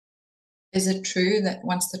Is it true that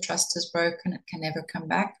once the trust is broken, it can never come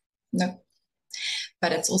back? No,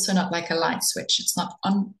 but it's also not like a light switch. It's not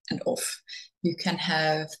on and off. You can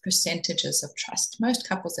have percentages of trust. Most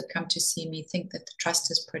couples that come to see me think that the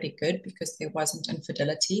trust is pretty good because there wasn't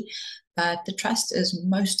infidelity, but the trust is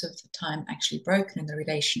most of the time actually broken in the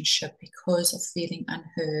relationship because of feeling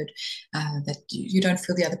unheard, that you don't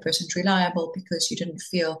feel the other person's reliable because you didn't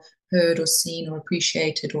feel heard or seen or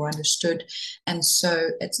appreciated or understood. And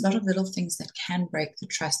so it's a lot of little things that can break the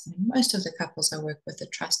trust. I mean, most of the couples I work with, the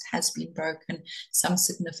trust has been broken, some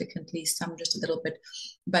significantly, some just a little bit.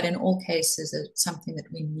 But in all cases, it's something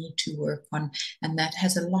that we need to work on. And that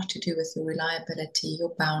has a lot to do with your reliability,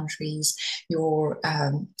 your boundaries, your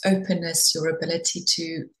openness, your ability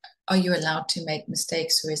to, are you allowed to make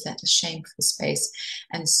mistakes, or is that a shameful space?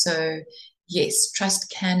 And so yes,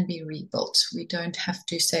 trust can be rebuilt. We don't have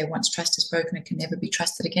to say once trust is broken, it can never be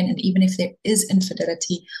trusted again. And even if there is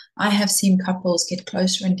infidelity, I have seen couples get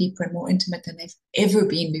closer and deeper and more intimate than they've ever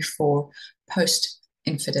been before post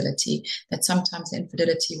infidelity. That sometimes the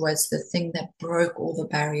infidelity was the thing that broke all the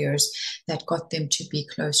barriers that got them to be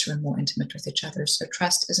closer and more intimate with each other. So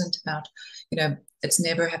trust isn't about, it's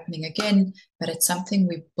never happening again, but it's something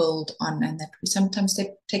we build on, and that we sometimes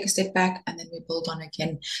take a step back and then we build on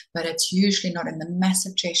again. But it's usually not in the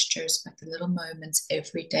massive gestures, but the little moments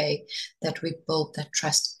every day that we build that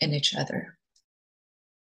trust in each other.